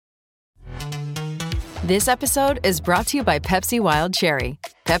This episode is brought to you by Pepsi Wild Cherry.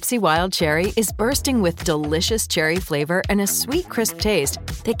 Pepsi Wild Cherry is bursting with delicious cherry flavor and a sweet, crisp taste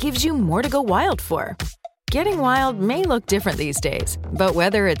that gives you more to go wild for. Getting wild may look different these days, but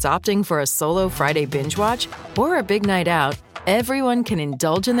whether it's opting for a solo Friday binge watch or a big night out, everyone can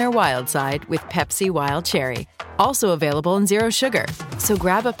indulge in their wild side with Pepsi Wild Cherry. Also available in Zero Sugar. So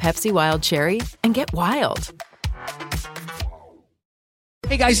grab a Pepsi Wild Cherry and get wild.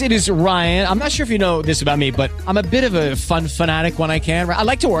 Hey guys, it is Ryan. I'm not sure if you know this about me, but I'm a bit of a fun fanatic when I can. I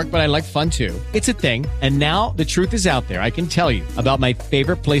like to work, but I like fun too. It's a thing. And now the truth is out there. I can tell you about my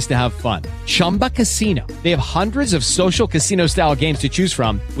favorite place to have fun. Chumba Casino. They have hundreds of social casino style games to choose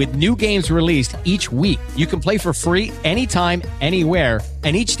from with new games released each week. You can play for free anytime, anywhere.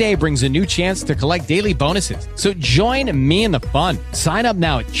 And each day brings a new chance to collect daily bonuses. So join me in the fun. Sign up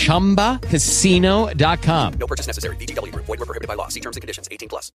now at ChumbaCasino.com. No purchase necessary. VGW Group. Void where prohibited by law. See terms and conditions.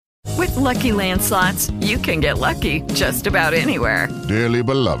 18+. With Lucky Land Slots, you can get lucky just about anywhere. Dearly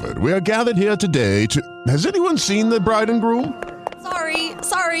beloved, we are gathered here today to... Has anyone seen the bride and groom?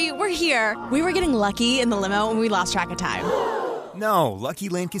 Sorry, we're here. We were getting lucky in the limo and we lost track of time. No, Lucky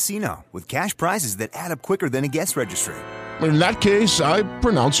Land Casino. With cash prizes that add up quicker than a guest registry. In that case, I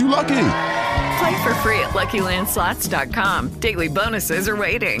pronounce you lucky. Play for free at LuckyLandSlots.com. Daily bonuses are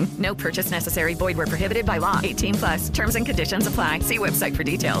waiting. No purchase necessary. Void where prohibited by law. 18+. Terms and conditions apply. See website for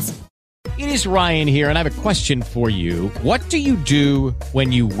details. It is Ryan here, and I have a question for you. What do you do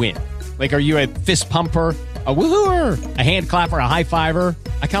when you win? Like, are you a fist pumper, a woohooer, a hand clapper, a high fiver?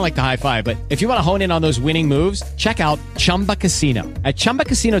 I kind of like the high five, but if you want to hone in on those winning moves, check out Chumba Casino. At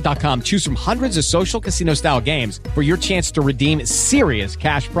ChumbaCasino.com, choose from hundreds of social casino style games for your chance to redeem serious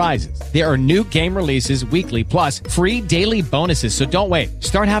cash prizes. There are new game releases weekly, plus free daily bonuses. So don't wait.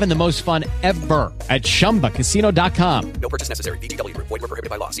 Start having the most fun ever at ChumbaCasino.com. No purchase necessary. VGW Group. Void where prohibited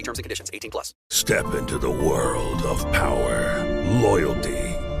by law. See terms and conditions. 18+. Step into the world of power, loyalty,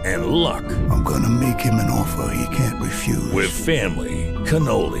 and luck. I'm gonna make him an offer he can't refuse. With family,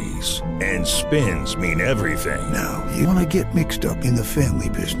 cannolis, and spins mean everything. Now, you wanna get mixed up in the family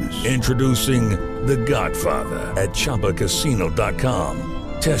business. Introducing The Godfather at ChumbaCasino.com.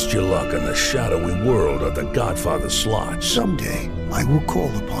 Test your luck in the shadowy world of The Godfather slot. Someday, I will call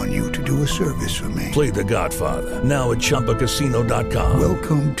upon you to do a service for me. Play The Godfather, now at ChumbaCasino.com.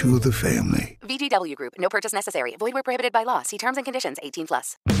 Welcome to the family. VGW Group. No purchase necessary. Void where prohibited by law. See terms and conditions.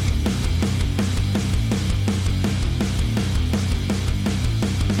 18+.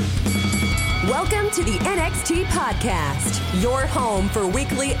 Welcome to the NXT Podcast, your home for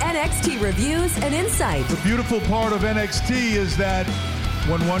weekly NXT reviews and insight. The beautiful part of NXT is that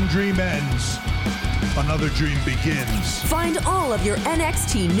when one dream ends, another dream begins. Find all of your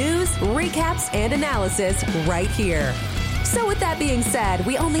NXT news, recaps, and analysis right here. So with that being said,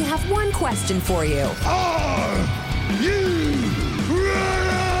 we only have one question for you. Are you ready?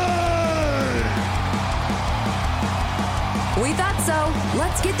 We thought so.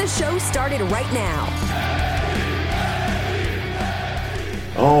 Let's get the show started right now.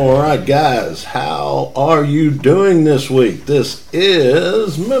 All right, guys, how are you doing this week? This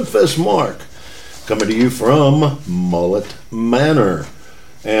is Memphis Mark coming to you from Mullet Manor.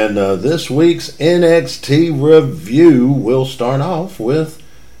 And this week's NXT review will start off with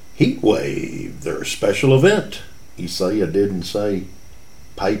Heatwave, their special event. You see, I didn't say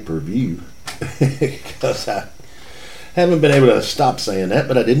pay-per-view because I haven't been able to stop saying that,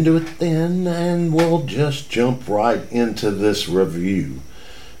 but I didn't do it then, and we'll just jump right into this review.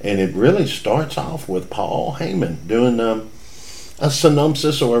 And it really starts off with Paul Heyman doing a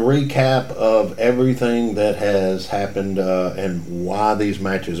synopsis or a recap of everything that has happened and why these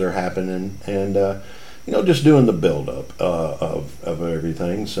matches are happening, and just doing the build-up of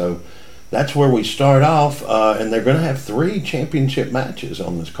everything. So that's where we start off, and they're going to have 3 championship matches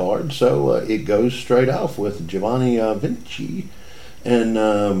on this card. So it goes straight off with Giovanni Vinci and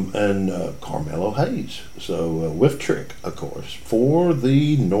Carmelo Hayes. So with Trick, of course, for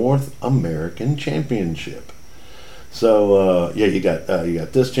the North American Championship. So you got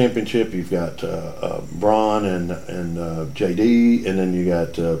this championship. You've got Braun and JD, and then you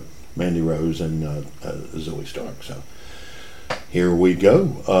got Mandy Rose and Zoe Stark. So here we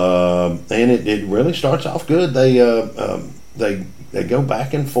go, and it really starts off good. They go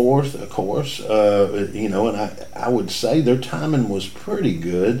back and forth, of course, and I would say their timing was pretty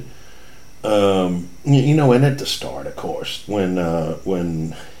good. And at the start, of course, whenever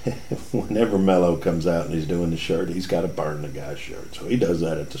Mello comes out and he's doing the shirt, he's got to burn the guy's shirt, so he does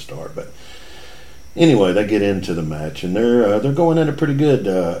that at the start. But anyway, they get into the match, and they're going at it pretty good.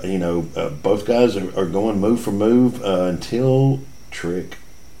 Both guys are going move for move until Trick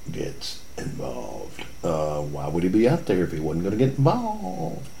gets involved. Why would he be out there if he wasn't going to get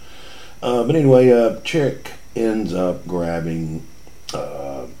involved? But anyway, Chick ends up grabbing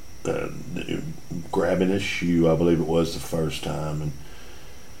his shoe, I believe it was the first time, and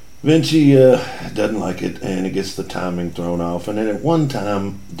Vinci doesn't like it, and it gets the timing thrown off. And then at one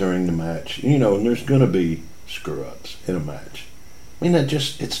time during the match, and there's going to be screw-ups in a match. I mean,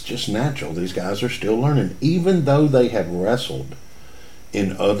 it's just natural. These guys are still learning, even though they have wrestled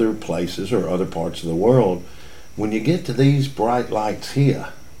in other places or other parts of the world. When you get to these bright lights here,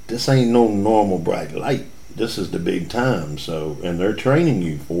 this ain't no normal bright light. This is the big time. So, and they're training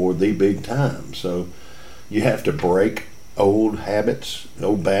you for the big time. So you have to break old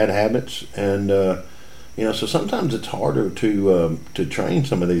bad habits, and so sometimes it's harder to train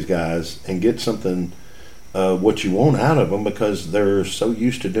some of these guys and get something what you want out of them, because they're so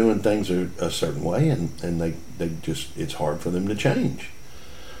used to doing things a certain way, and they just, it's hard for them to change.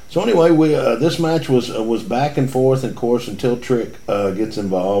 So anyway, this match was back and forth, of course, until Trick gets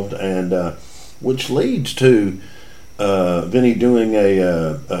involved, and which leads to Vinny doing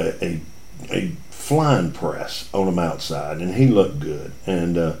a flying press on him outside, and he looked good,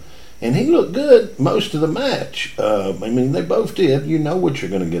 and he looked good most of the match. I mean, they both did. You know what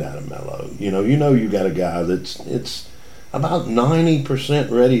you're going to get out of Mello. You know you got a guy it's about 90%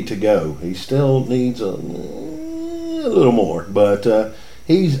 ready to go. He still needs a little more, but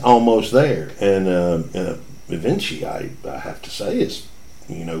he's almost there. And Vinci, I have to say, is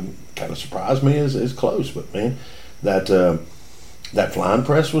kind of surprised me is close. But man, that flying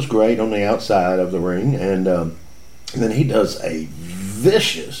press was great on the outside of the ring, and then he does a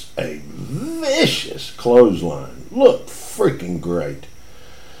vicious clothesline. Looked freaking great.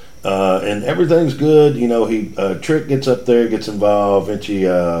 And everything's good. Trick gets up there, gets involved. Vinci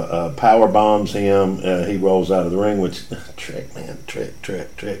power bombs him. He rolls out of the ring, which Trick.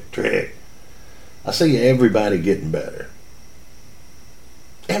 I see everybody getting better.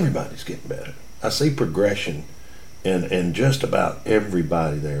 Everybody's getting better. I see progression in just about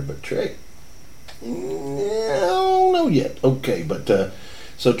everybody there, but Trick, I don't know yet. Okay, but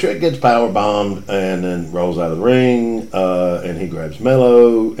so Trick gets power bombed and then rolls out of the ring, and he grabs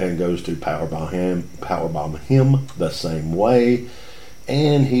Mello and goes to power bomb him the same way,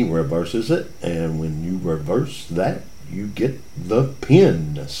 and he reverses it. And when you reverse that, you get the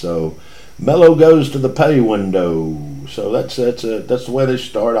pin. So Mello goes to the pay window. So that's the way they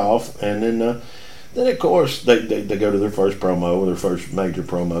start off, and then of course they go to their first promo, their first major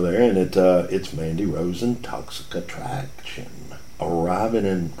promo there, and it's Mandy Rose and Toxic Attraction arriving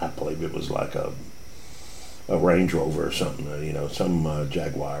in, I believe it was like a Range Rover or something, some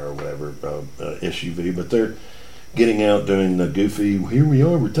Jaguar or whatever SUV, but they're getting out doing the goofy, here we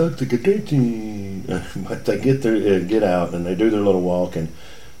are, we're Toxic Attraction, but they get out and they do their little walk, and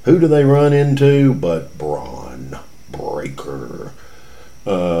who do they run into but Braun Breaker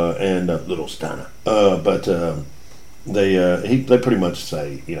and Little Steiner, but they pretty much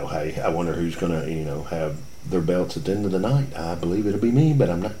say, hey, I wonder who's gonna have their belts at the end of the night. I believe it'll be me, but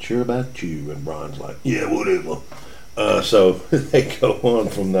I'm not sure about you. And Braun's like, yeah, whatever. So they go on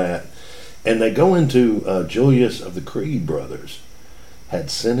from that, and they go into Julius of the Creed brothers had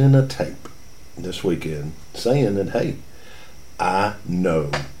sent in a tape this weekend saying that, hey, I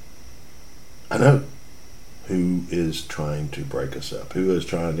know who is trying to break us up, who is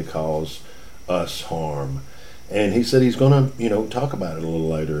trying to cause us harm. And he said he's going to, talk about it a little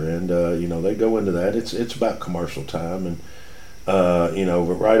later. And, they go into that. It's about commercial time. And,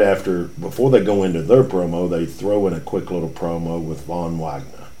 but right after, before they go into their promo, they throw in a quick little promo with Von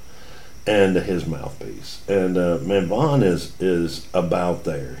Wagner and his mouthpiece. And, man, Von is about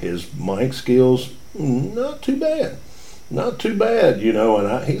there. His mic skills, not too bad. Not too bad,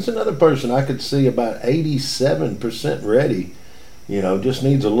 and he's another person I could see about 87% ready. Just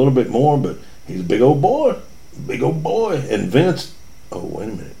needs a little bit more, but he's a big old boy. And Vince, oh, wait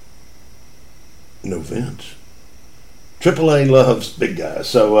a minute. No, Vince. AAA loves big guys,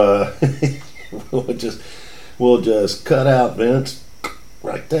 so we'll just cut out Vince,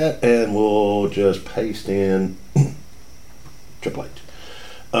 like that, and we'll just paste in Triple H.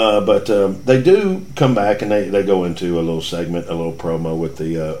 But they do come back, and they go into a little segment, a little promo with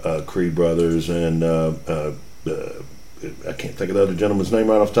the Creed brothers, and I can't think of the other gentleman's name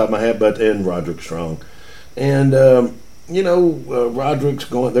right off the top of my head, and Roderick Strong. And, Roderick's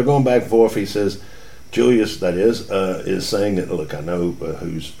they're going back and forth. He says, Julius, that is saying that, look, I know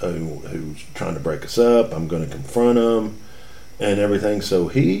who's trying to break us up. I'm going to confront him and everything. So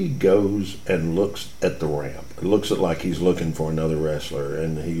he goes and looks at the ramp. It looks like he's looking for another wrestler,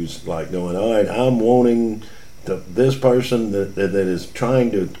 and he's like going, all right, I'm wanting this person that is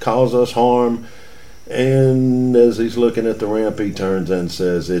trying to cause us harm. And as he's looking at the ramp, he turns and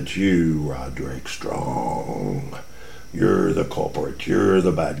says, "It's you, Roderick Strong. You're the culprit. You're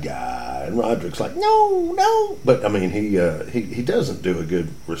the bad guy." And Roderick's like, "No." But I mean, he doesn't do a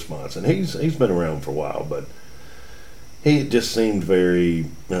good response, and he's been around for a while, but he just seemed very.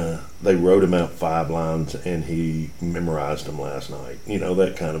 They wrote him out 5 lines, and he memorized them last night.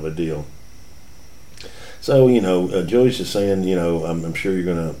 That kind of a deal. So, Joey's just saying, I'm sure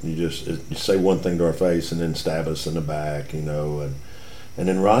you just say one thing to our face and then stab us in the back, and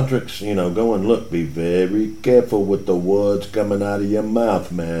then Roderick's, going, "Look, be very careful with the words coming out of your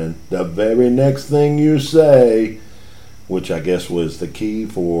mouth, man. The very next thing you say," which I guess was the key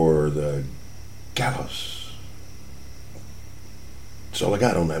for the gallows. That's all I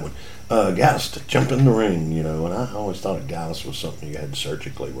got on that one. Gallus to jump in the ring, and I always thought a gallus was something you had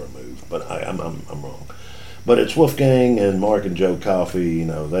surgically removed, but I'm wrong. But it's Wolfgang and Mark and Joe Coffey,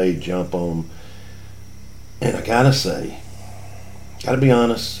 they jump them. And I gotta say, gotta be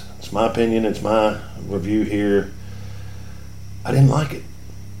honest, it's my opinion, it's my review here. I didn't like it.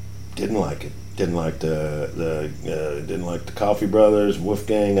 Didn't like it. Didn't like the Coffey brothers,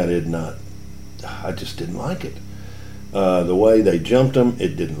 Wolfgang. I just didn't like it. The way they jumped him,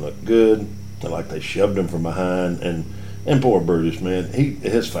 it didn't look good. Like they shoved him from behind, and poor Brutus, man,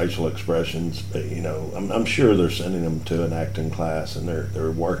 his facial expressions, I'm sure they're sending him to an acting class and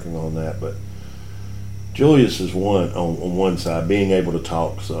they're working on that, but Julius is on one side, being able to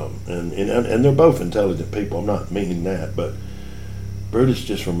talk some, and they're both intelligent people. I'm not meaning that, but Brutus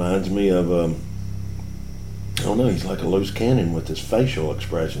just reminds me of I don't know, he's like a loose cannon with his facial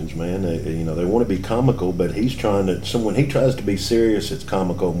expressions, man. They want to be comical, but he's trying to. So when he tries to be serious, it's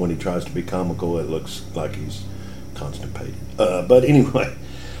comical. And when he tries to be comical, it looks like he's constipated. But anyway,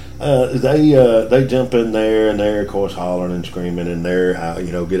 they jump in there, and they're of course hollering and screaming, and they're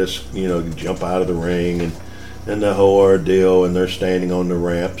get us jump out of the ring, and the whole ordeal, and they're standing on the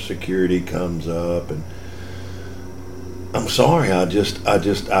ramp. Security comes up, and I'm sorry,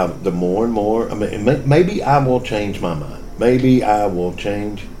 the more and more, I mean, maybe I will change my mind. Maybe I will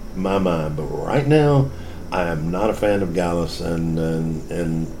change my mind, but right now, I am not a fan of Gallus, and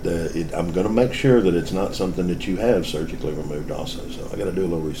I'm going to make sure that it's not something that you have surgically removed also, so I got to do a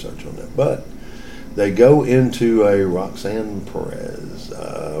little research on that. But they go into a Roxanne Perez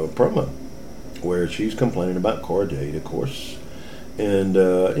promo, where she's complaining about Cora Jade, of course, and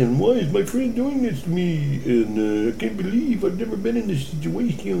why is my friend doing this to me, and I can't believe I've never been in this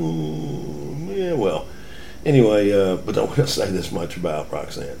situation. Yeah, well, anyway, but I want to say this much about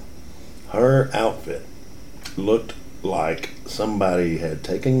Roxanne. Her outfit looked like somebody had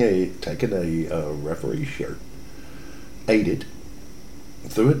taken a referee's shirt, ate it,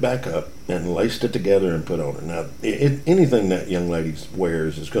 threw it back up, and laced it together and put on her. Now, anything that young lady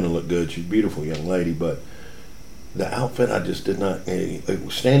wears is going to look good. She's a beautiful young lady, but the outfit, I just did not.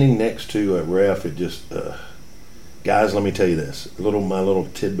 Standing next to a ref, it just. Guys, let me tell you this. My little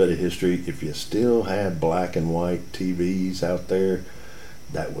tidbit of history. If you still had black and white TVs out there,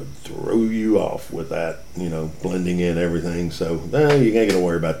 that would throw you off with that, blending in everything. So, you ain't gonna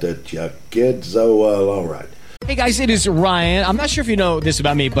worry about that, Chuck, kid. So, all right. Hey guys, it is Ryan. I'm not sure if you know this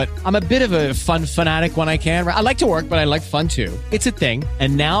about me, but I'm a bit of a fun fanatic when I can. I like to work, but I like fun too. It's a thing.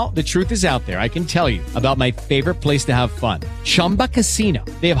 And now the truth is out there. I can tell you about my favorite place to have fun. Chumba Casino.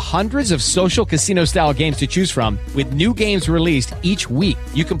 They have hundreds of social casino style games to choose from with new games released each week.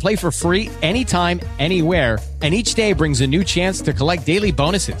 You can play for free anytime, anywhere. And each day brings a new chance to collect daily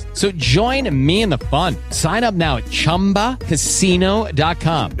bonuses. So join me in the fun. Sign up now at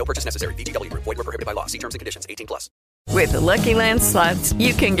ChumbaCasino.com. No purchase necessary. VGW Group. Void where prohibited by law. See terms and conditions. 18+. With the Lucky Land Slots,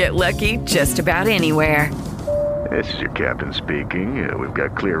 you can get lucky just about anywhere. This is your captain speaking. We've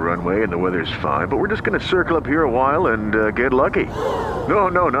got clear runway and the weather's fine, but we're just going to circle up here a while and get lucky.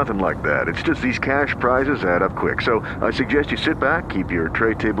 No, nothing like that. It's just these cash prizes add up quick. So I suggest you sit back, keep your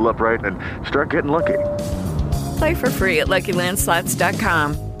tray table upright, and start getting lucky. Play for free at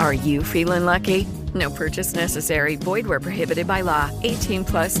LuckyLandSlots.com. Are you feeling lucky? No purchase necessary. Void where prohibited by law.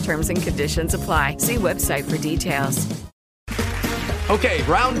 18+ terms and conditions apply. See website for details. Okay,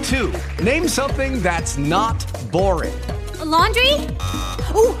 round 2. Name something that's not boring. A laundry?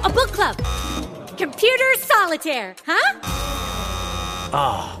 Ooh, a book club. Computer solitaire, huh?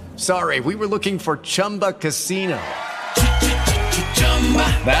 Ah, sorry, we were looking for Chumba Casino.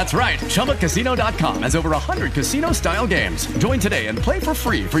 That's right. ChumbaCasino.com has over 100 casino-style games. Join today and play for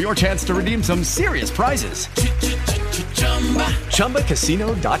free for your chance to redeem some serious prizes.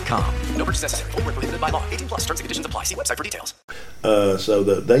 ChumbaCasino.com. No purchase necessary. Void where prohibited by law. 18 plus. Terms and conditions apply. See website for details. So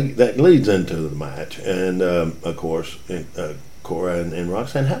that leads into the match, and of course, Cora and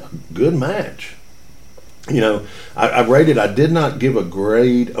Roxanne have a good match. You know, I rated. I did not give a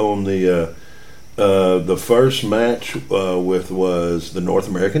grade on the first match was the North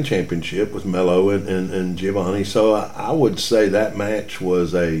American Championship with Mello and Giovanni. So I would say that match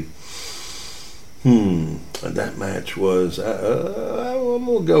was I'm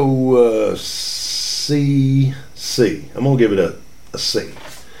gonna go C. I'm gonna give it a C.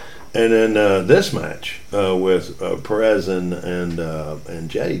 And then this match with Perez and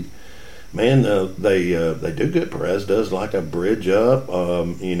Jade, man, they do good. Perez does like a bridge up.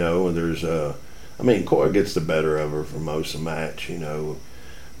 You know, there's Cora gets the better of her for most of the match, you know,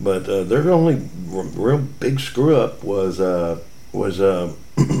 but their only real big screw up was the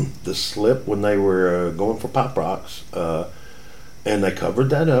slip when they were going for Pop Rocks, and they covered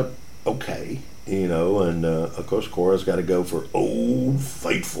that up okay, you know, and of course Cora's got to go for Old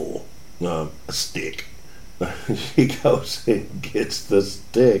Faithful, a stick. She goes and gets the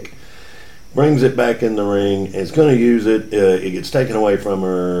stick, brings it back in the ring, is going to use it. It gets taken away from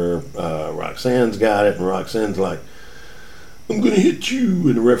her. Roxanne's got it, and Roxanne's like, I'm going to hit you.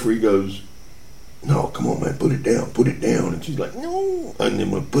 And the referee goes, no, come on, man, put it down. And she's like, no. And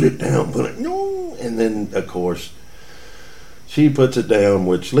then we'll put it down, no. And then, of course, she puts it down,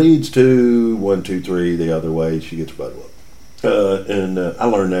 which leads to 1, 2, 3 the other way. She gets butted up. And I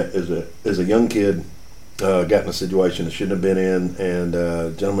learned that as a young kid. Got in a situation I shouldn't have been in, and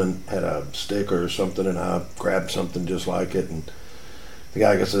a gentleman had a stick or something, and I grabbed something just like it, and the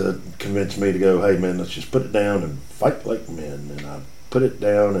guy convinced me to go, hey man, let's just put it down and fight like men. And I put it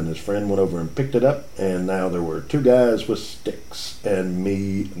down, and his friend went over and picked it up, and now there were 2 guys with sticks and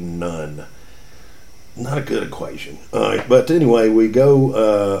me none. Not a good equation. All right, but anyway, we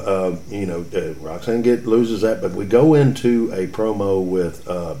go, Roxanne loses that, but we go into a promo with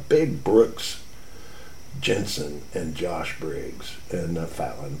Big Brooks Jensen and Josh Briggs and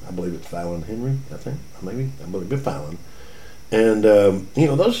Fallon. I believe it's Fallon Henry, I believe it's Fallon. And, those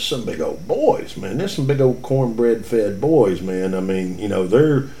are some big old boys, man. There's some big old cornbread fed boys, man. I mean, you know,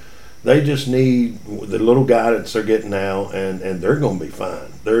 they just need the little guidance they're getting now, and they're going to be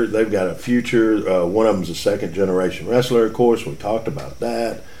fine. They've got a future. One of them's a second generation wrestler, of course. We talked about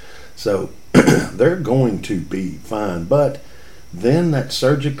that. So they're going to be fine. But then that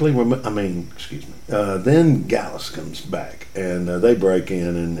then Gallus comes back, and they break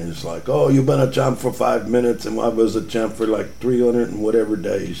in, and it's like, oh, you've been a champ for 5 minutes, and I was a champ for like 300 and whatever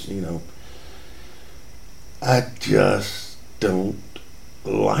days, you know. I just don't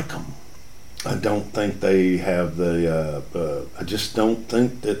like them. I don't think they have I just don't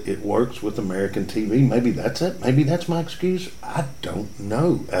think that it works with American TV. Maybe that's it. Maybe that's my excuse. I don't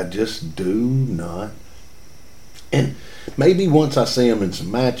know. I just do not. And maybe once I see them in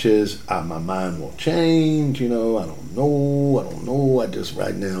some matches, my mind will change, you know. I don't know. I just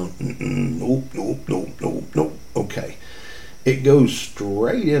right now, nope. Okay. It goes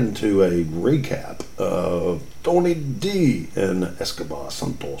straight into a recap of Tony D and Escobar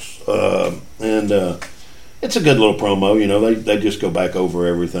Santos. It's a good little promo, you know. They just go back over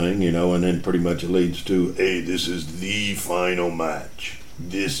everything, you know, and then pretty much it leads to, hey, this is the final match.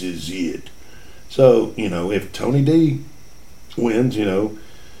 This is it. So, you know, if Tony D wins, you know,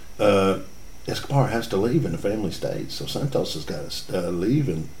 Escobar has to leave and the family stays. So Santos has got to leave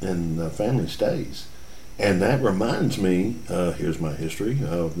and the family stays. And that reminds me, here's my history,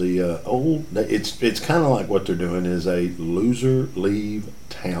 of the it's kind of like what they're doing is a loser leave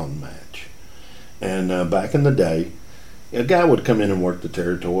town match. And back in the day, a guy would come in and work the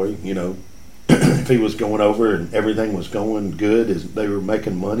territory, you know. If he was going over and everything was going good, as they were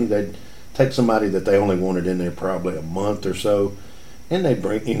making money, they'd take somebody that they only wanted in there probably a month or so, and they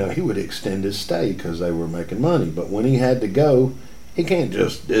bring, you know, he would extend his stay because they were making money. But when he had to go, he can't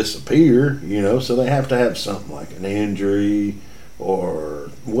just disappear, you know, so they have to have something like an injury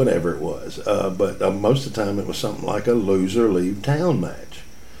or whatever it was. But most of the time it was something like a loser leave town match.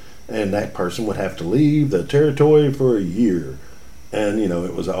 And that person would have to leave the territory for a year. And, you know,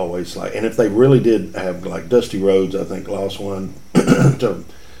 it was always like, and if they really did have, like Dusty Rhodes, I think, lost one to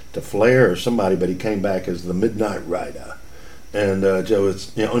Flair or somebody, but he came back as the Midnight Rider. And Joe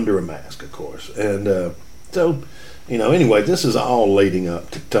is, you know, under a mask, of course. And so, you know, anyway, this is all leading up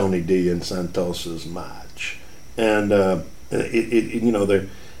to Tony D and Santos's match. And, you know,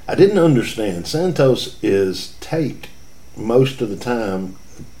 I didn't understand. Santos is taped most of the time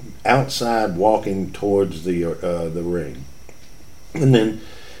outside walking towards the ring. And then,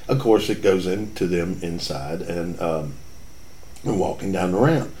 of course, it goes into them inside and walking down the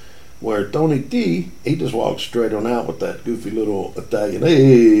ramp. Where Tony D, he just walks straight on out with that goofy little Italian,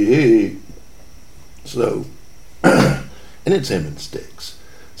 hey. So, and it's him and Sticks.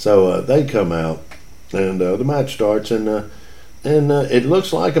 So they come out, and the match starts, and it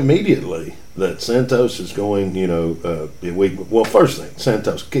looks like immediately that Santos is going, well, first thing,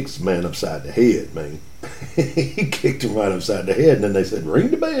 Santos kicks the man upside the head, man. He kicked him right upside the head, and then they said,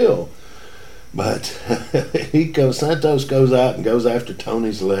 ring the bell. But Santos goes out and goes after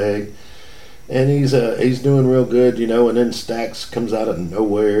Tony's leg, and he's doing real good, and then Stacks comes out of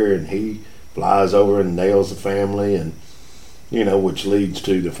nowhere, and he flies over and nails the family, and which leads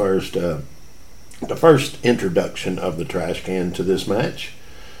to the first introduction of the trash can to this match,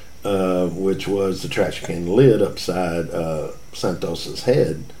 which was the trash can lid upside Santos's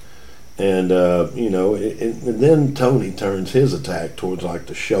head. And and then Tony turns his attack towards like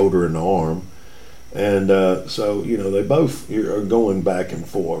the shoulder and the arm. And so, they both are going back and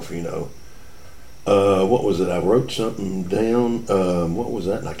forth, What was it? I wrote something down. What was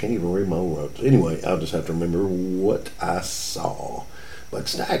that? And I can't even read my own notes. Anyway, I'll just have to remember what I saw. But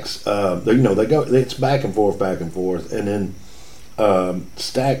Stacks, they go, it's back and forth. And then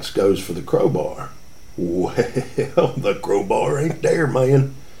Stacks goes for the crowbar. Well, the crowbar ain't there,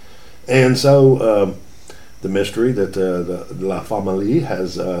 man. And so the mystery that the La Famille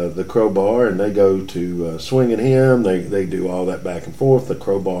has the crowbar, and they go to swing at him. They do all that back and forth. The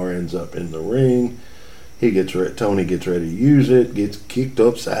crowbar ends up in the ring. Tony gets ready to use it, gets kicked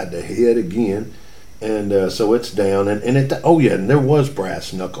upside the head again, and so it's down. And there was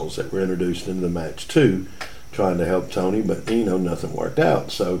brass knuckles that were introduced into the match too, trying to help Tony, but nothing worked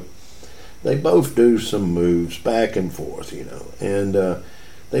out. So they both do some moves back and forth, and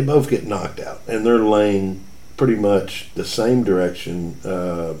they both get knocked out, and they're laying pretty much the same direction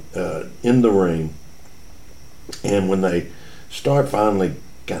in the ring. And when they start finally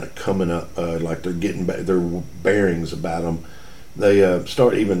kind of coming up, like they're getting back, their bearings about them, they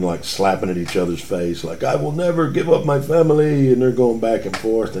start even like slapping at each other's face, like, I will never give up my family, and they're going back and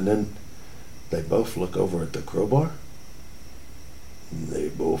forth. And then they both look over at the crowbar. They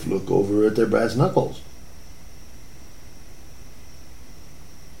both look over at their brass knuckles.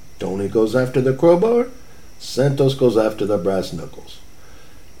 Tony goes after the crowbar. Santos goes after the brass knuckles.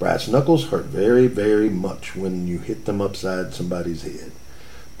 Brass knuckles hurt very, very much when you hit them upside somebody's head.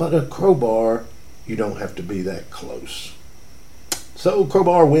 But a crowbar, you don't have to be that close. So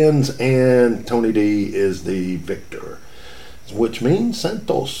crowbar wins, and Tony D is the victor, which means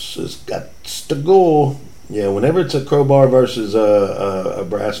Santos has got to go. Yeah, whenever it's a crowbar versus a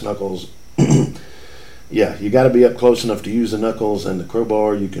brass knuckles, yeah, you got to be up close enough to use the knuckles, and the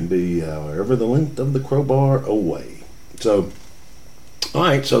crowbar, you can be wherever the length of the crowbar away. So, all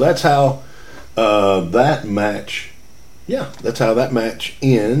right, so that's how that match, that's how that match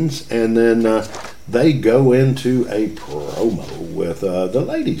ends. And then they go into a promo with the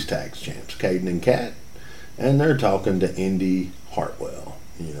ladies' tag champs, Caden and Kat, and they're talking to Indy Hartwell.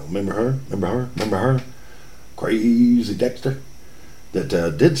 Remember her? Crazy Dexter.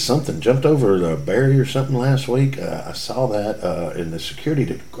 That did something, jumped over a barrier or something last week. I saw that, and the security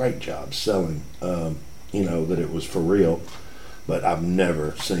did a great job selling, that it was for real. But I've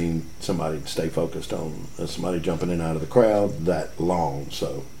never seen somebody stay focused on somebody jumping in and out of the crowd that long.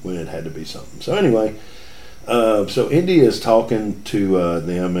 So it had to be something. So anyway, so Indy is talking to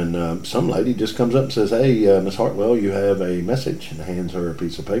them, and some lady just comes up and says, hey, Miss Hartwell, you have a message, and hands her a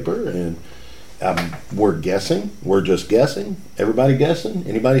piece of paper. And we're guessing. We're just guessing. Everybody guessing?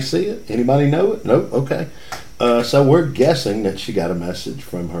 Anybody see it? Anybody know it? Nope. Okay. So we're guessing that she got a message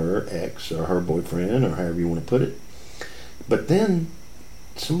from her ex or her boyfriend or however you want to put it. But then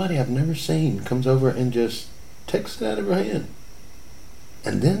somebody I've never seen comes over and just takes it out of her hand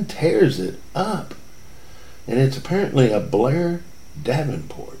and then tears it up. And it's apparently a Blair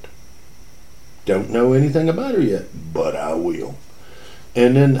Davenport. Don't know anything about her yet, but I will.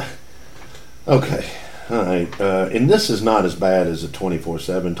 And then... Okay, all right, and this is not as bad as a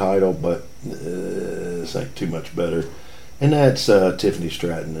 24/7 title, but this ain't too much better. And that's Tiffany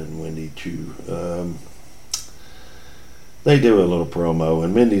Stratton and Wendy Chu. They do a little promo,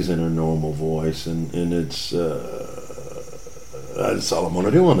 and Mindy's in her normal voice, and it's that's all I'm going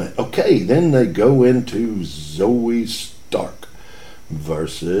to do on that. Okay, then they go into Zoe Stark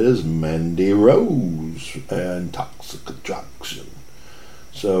versus Mandy Rose and Toxic Attraction.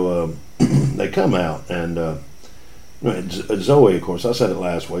 So they come out, and Zoe, of course, I said it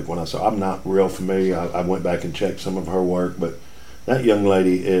last week when I saw. I'm not real familiar. I went back and checked some of her work, but that young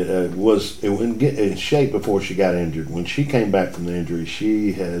lady was in shape before she got injured. When she came back from the injury,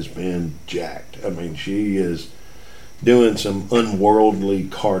 she has been jacked. I mean, she is doing some unworldly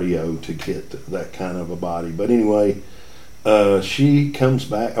cardio to get that kind of a body. But anyway, she comes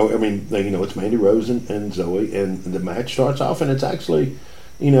back. I mean, it's Mandy Rose and Zoe, and the match starts off, and it's actually,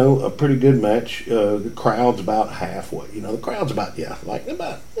 a pretty good match. The crowd's about halfway. The crowd's about when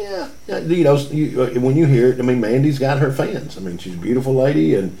you hear it, I mean, Mandy's got her fans. I mean, she's a beautiful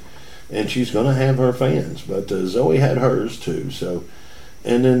lady, and she's going to have her fans. But Zoe had hers too. So,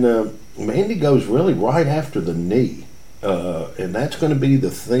 and then Mandy goes really right after the knee, and that's going to be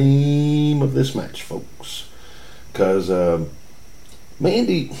the theme of this match, folks. Because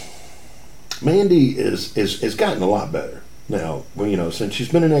Mandy is gotten a lot better. Now, since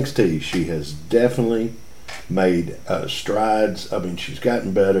she's been in NXT, she has definitely made strides. I mean, she's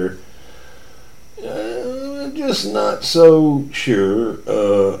gotten better. Just not so sure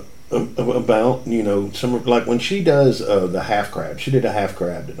about, some, like when she does the half crab. She did a half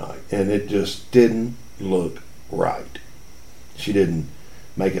crab tonight, and it just didn't look right. She didn't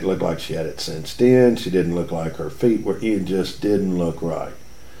make it look like she had it cinched in. She didn't look like her feet were in. Just didn't look right.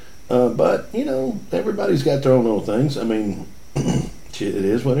 But, everybody's got their own little things. I mean, it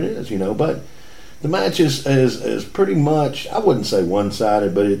is what it is, But the match is pretty much, I wouldn't say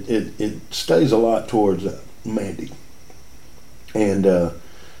one-sided, but it stays a lot towards Mandy. And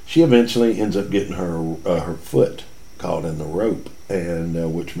she eventually ends up getting her foot caught in the rope,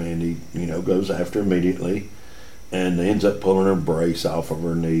 and which Mandy, goes after immediately, and ends up pulling her brace off of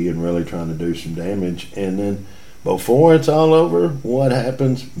her knee and really trying to do some damage. And then before it's all over, what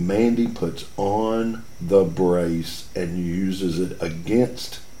happens? Mandy puts on the brace and uses it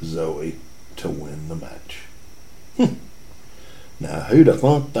against Zoe to win the match. Now, who'd have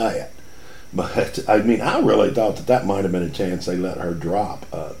thought that? But, I mean, I really thought that might have been a chance they let her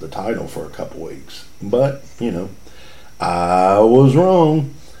drop the title for a couple weeks. But, I was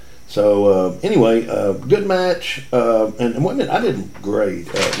wrong. So, anyway, good match. And wait a minute, I didn't grade.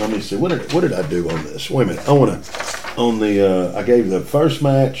 Let me see. What did I do on this? Wait a minute. I gave the first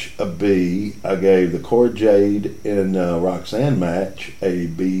match a B. I gave the Cora Jade and Roxanne match a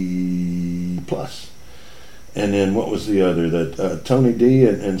B+. And then what was the other? That Tony D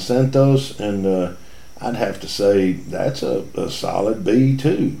and Santos. And I'd have to say that's a solid B,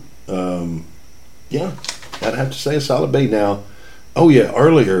 too. Yeah, I'd have to say a solid B. Now, oh yeah,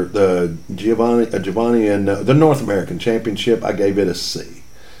 earlier the Giovanni and the North American Championship, I gave it a C.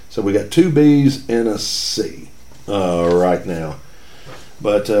 So we got 2 B's and a C right now.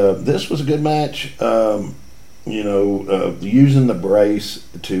 But this was a good match. Using the brace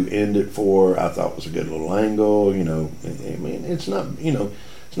to end it I thought was a good little angle. I mean, it's not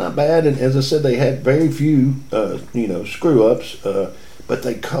bad. And as I said, they had very few screw ups, but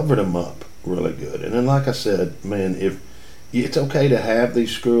they covered them up really good. And then, like I said, man, it's okay to have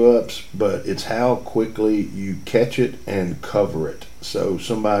these screw-ups, but it's how quickly you catch it and cover it. So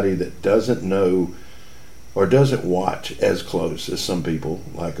somebody that doesn't know or doesn't watch as close as some people,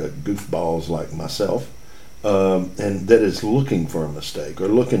 like goofballs like myself, and that is looking for a mistake or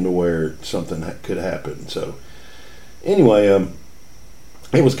looking to where something could happen. So anyway,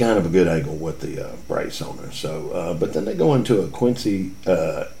 it was kind of a good angle with the brace on her. So, but then they go into a Quincy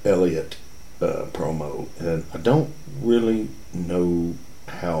Elliott promo, and I don't really know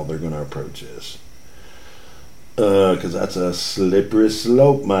how they're going to approach this, because that's a slippery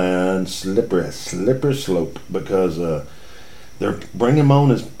slope, man. Slippery slope, because they're bringing him on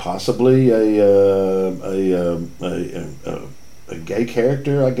as possibly a gay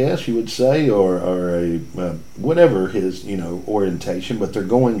character, I guess you would say, or a whatever his orientation, but they're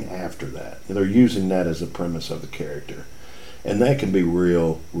going after that. They're using that as a premise of the character. And that can be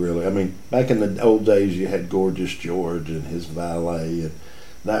really, I mean, back in the old days, you had Gorgeous George and his valet, and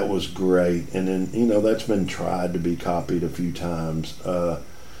that was great. And then, that's been tried to be copied a few times. You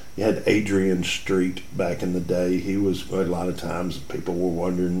had Adrian Street back in the day. He was, a lot of times, people were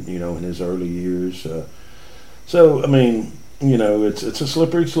wondering, in his early years. So, I mean, it's a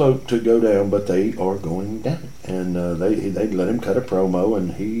slippery slope to go down, but they are going down. And they let him cut a promo,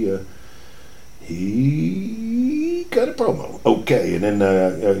 and he cut a promo. Okay, and then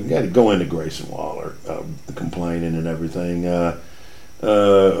you got to go into Grayson Waller complaining and everything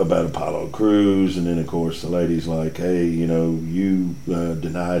about Apollo Crews, and then of course the lady's like, hey, you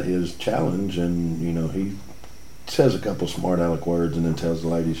denied his challenge, and he says a couple smart aleck words and then tells the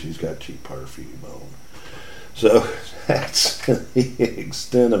lady she's got cheap perfume on. So that's the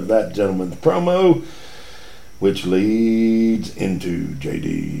extent of that gentleman's promo. which leads into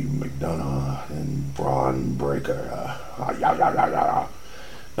J.D. McDonough and Braun Breaker.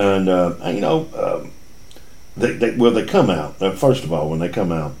 And, they come out. First of all, when they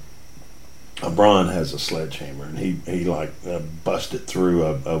come out, Braun has a sledgehammer, and he busted through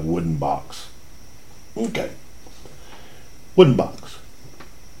a wooden box. Okay. Wooden box.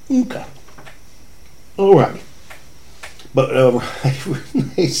 Okay. All right. But when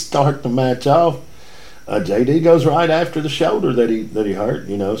they start the match off, JD goes right after the shoulder that he hurt,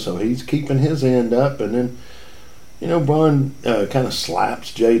 so he's keeping his end up, and then, Braun kind of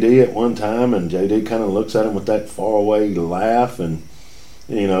slaps JD at one time, and JD kind of looks at him with that faraway laugh, and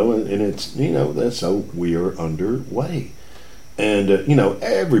and it's, that's so we're underway. And,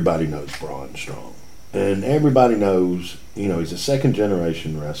 everybody knows Braun's strong. And everybody knows, he's a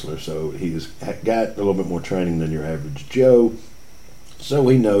second-generation wrestler, so he's got a little bit more training than your average Joe. So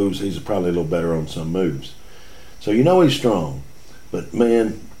he knows he's probably a little better on some moves. So he's strong. But,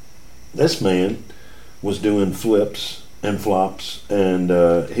 man, this man was doing flips and flops, and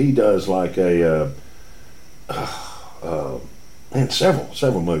he does like several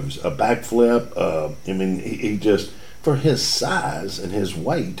moves. A backflip. He just, for his size and his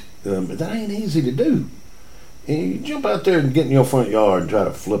weight, that ain't easy to do. You jump out there and get in your front yard and try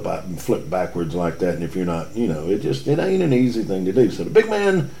to flip out and flip backwards like that, and if you're not, it ain't an easy thing to do. So the big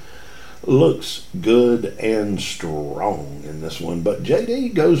man looks good and strong in this one, but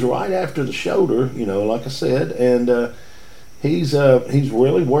JD goes right after the shoulder, like I said, and he's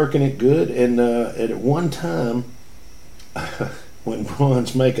really working it good. And at one time, when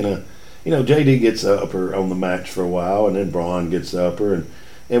Braun's making JD gets the upper on the match for a while, and then Braun gets the upper, and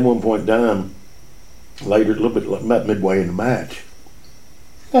at one point in time, later, a little bit about midway in the match.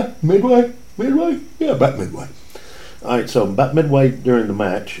 Midway? Yeah, about midway. All right, so about midway during the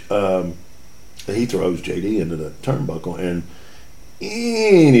match, he throws JD into the turnbuckle, and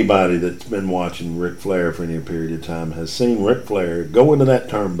anybody that's been watching Ric Flair for any period of time has seen Ric Flair go into that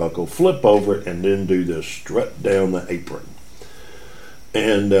turnbuckle, flip over it, and then do the strut down the apron.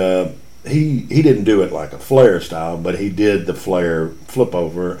 And he didn't do it like a Flair style, but he did the Flair flip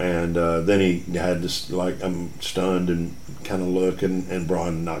over, and then he had this, I'm stunned and kind of look, and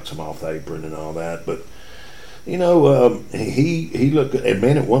Braun knocks him off the apron and all that. But he looked good. And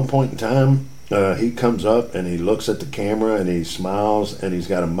man, at one point in time, he comes up and he looks at the camera and he smiles, and he's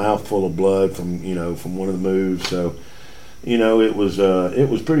got a mouthful of blood from one of the moves. So it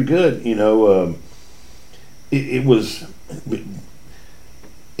was pretty good.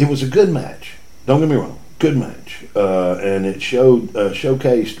 It was a good match. Don't get me wrong, good match, and it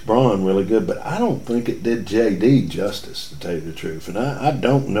showcased Braun really good. But I don't think it did JD justice, to tell you the truth. And I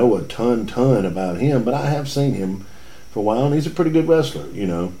don't know a ton about him, but I have seen him for a while, and he's a pretty good wrestler,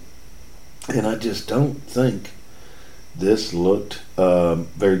 And I just don't think this looked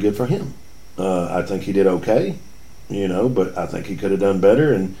very good for him. I think he did okay, but I think he could have done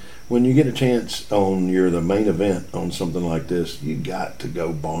better. And when you get a chance you're the main event on something like this, you got to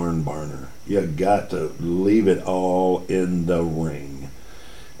go barn burner. You got to leave it all in the ring.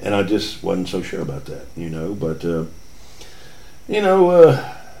 And I just wasn't so sure about that, But,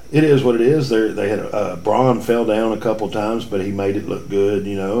 it is what it is. They had Braun fell down a couple times, but he made it look good,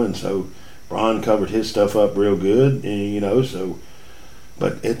 And so Braun covered his stuff up real good, So,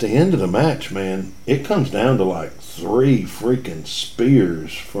 but at the end of the match, man, it comes down to like 3 freaking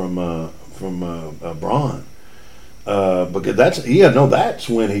spears from Braun. Because that's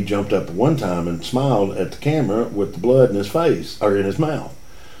when he jumped up at one time and smiled at the camera with the blood in his face or in his mouth.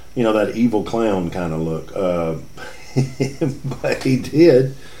 That evil clown kind of look. But he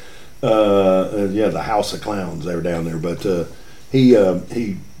did. The House of Clowns, they were down there. But he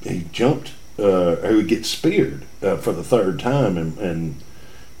jumped. He would get speared for the third time, and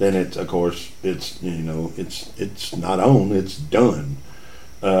then it's not on, it's done.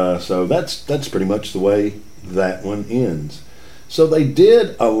 So that's pretty much the way that one ends. So they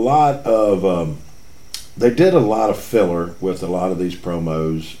did a lot of filler with a lot of these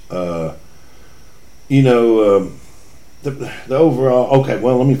promos. The overall. Okay,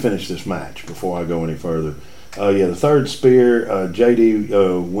 well, let me finish this match before I go any further. The third spear, JD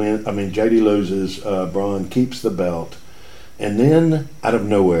loses. Braun keeps the belt, and then out of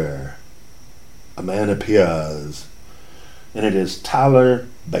nowhere, a man appears, and it is Tyler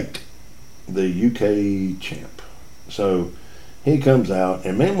Bate, the UK champ. So he comes out,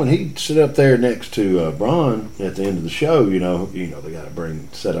 and man, when he sit up there next to Braun at the end of the show, they got to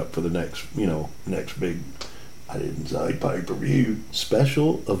set up for the next big, I didn't say pay-per-view,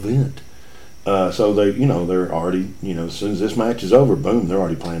 special event. So they're already, as soon as this match is over, boom, they're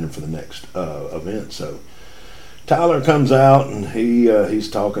already planning for the next event. So Tyler comes out and he's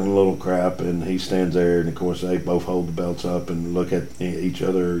talking a little crap, and he stands there, and of course they both hold the belts up and look at each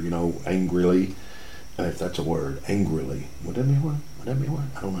other, angrily. If that's a word, angrily. Would that be a word?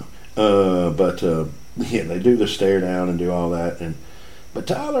 I don't know. But they do the stare down and do all that, but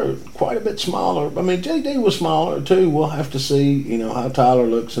Tyler quite a bit smaller. I mean, JD was smaller too. We'll have to see, how Tyler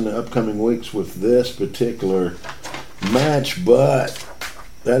looks in the upcoming weeks with this particular match, but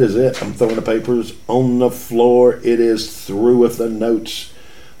that is it. I'm throwing the papers on the floor. It is through with the notes.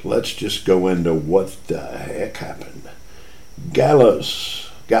 Let's just go into what the heck happened.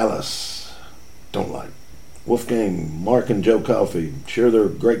 Gallus, don't like. Wolfgang, Mark, and Joe Coffey, sure they're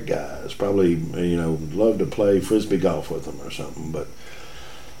great guys. Probably, love to play Frisbee golf with them or something, but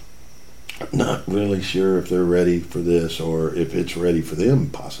not really sure if they're ready for this or if it's ready for them,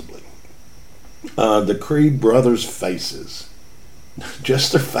 possibly. The Creed brothers' faces.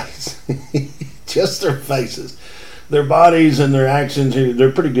 Just their face. Just their faces. Their bodies and their actions,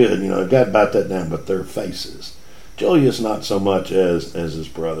 they're pretty good. I've got about that down, but their faces. Julius not so much as his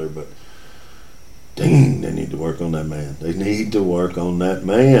brother, but dang, they need to work on that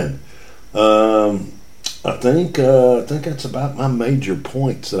man. I think that's about my major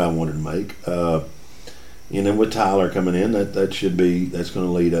points that I wanted to make. With Tyler coming in, that's going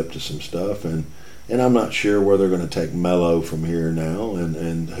to lead up to some stuff, and I'm not sure where they're going to take Mello from here now,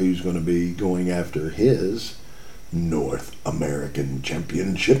 and who's going to be going after his North American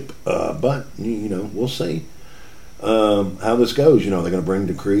Championship. But we'll see how this goes. They're going to bring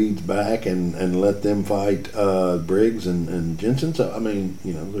the Creeds back and let them fight Briggs and Jensen. So,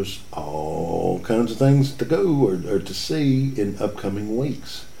 there's all kinds of things to go or to see in upcoming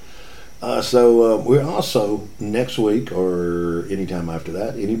weeks. So we're also, next week or anytime after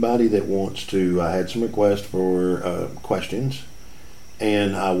that, anybody that wants to, I had some requests for questions,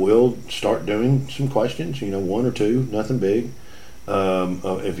 and I will start doing some questions, one or two, nothing big.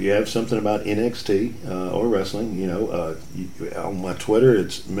 If you have something about NXT or wrestling, on my Twitter,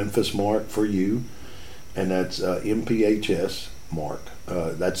 it's Memphis Mark for you, and that's MPHS Mark.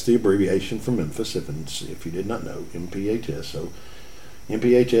 That's the abbreviation for Memphis, if you did not know, MPHS. So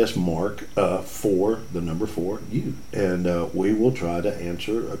MPHS Mark for the number 4 you, and we will try to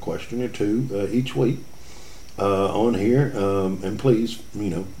answer a question or two each week on here. And please,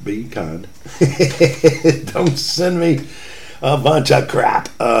 be kind. Don't send me a bunch of crap.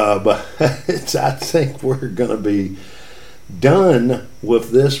 But I think we're going to be done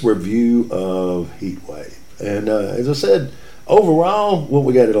with this review of Heatwave. And as I said, overall, what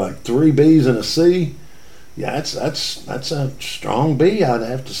we got it like 3 B's and a C. Yeah, that's a strong B, I'd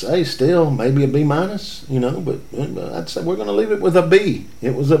have to say. Still, maybe a B minus, but I'd say we're going to leave it with a B.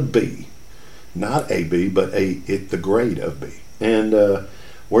 It was a B, not a B, but the grade of B. And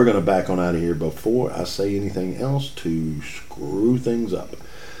we're going to back on out of here before I say anything else to screw things up.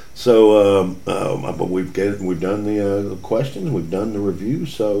 So, but we've done the questions, we've done the review.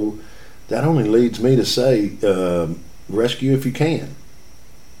 So that only leads me to say, rescue if you can.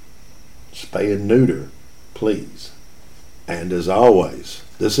 Spay and neuter, please. And as always,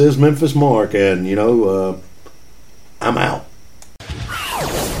 this is Memphis Mark, and I'm out.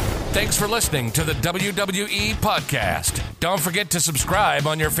 Thanks for listening to the WWE Podcast. Don't forget to subscribe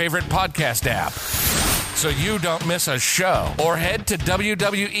on your favorite podcast app so you don't miss a show, or head to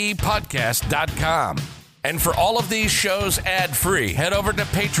WWEpodcast.com. And for all of these shows ad-free, head over to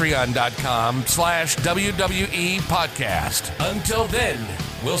patreon.com/WWE Podcast. Until then,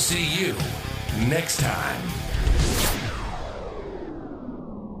 we'll see you next time.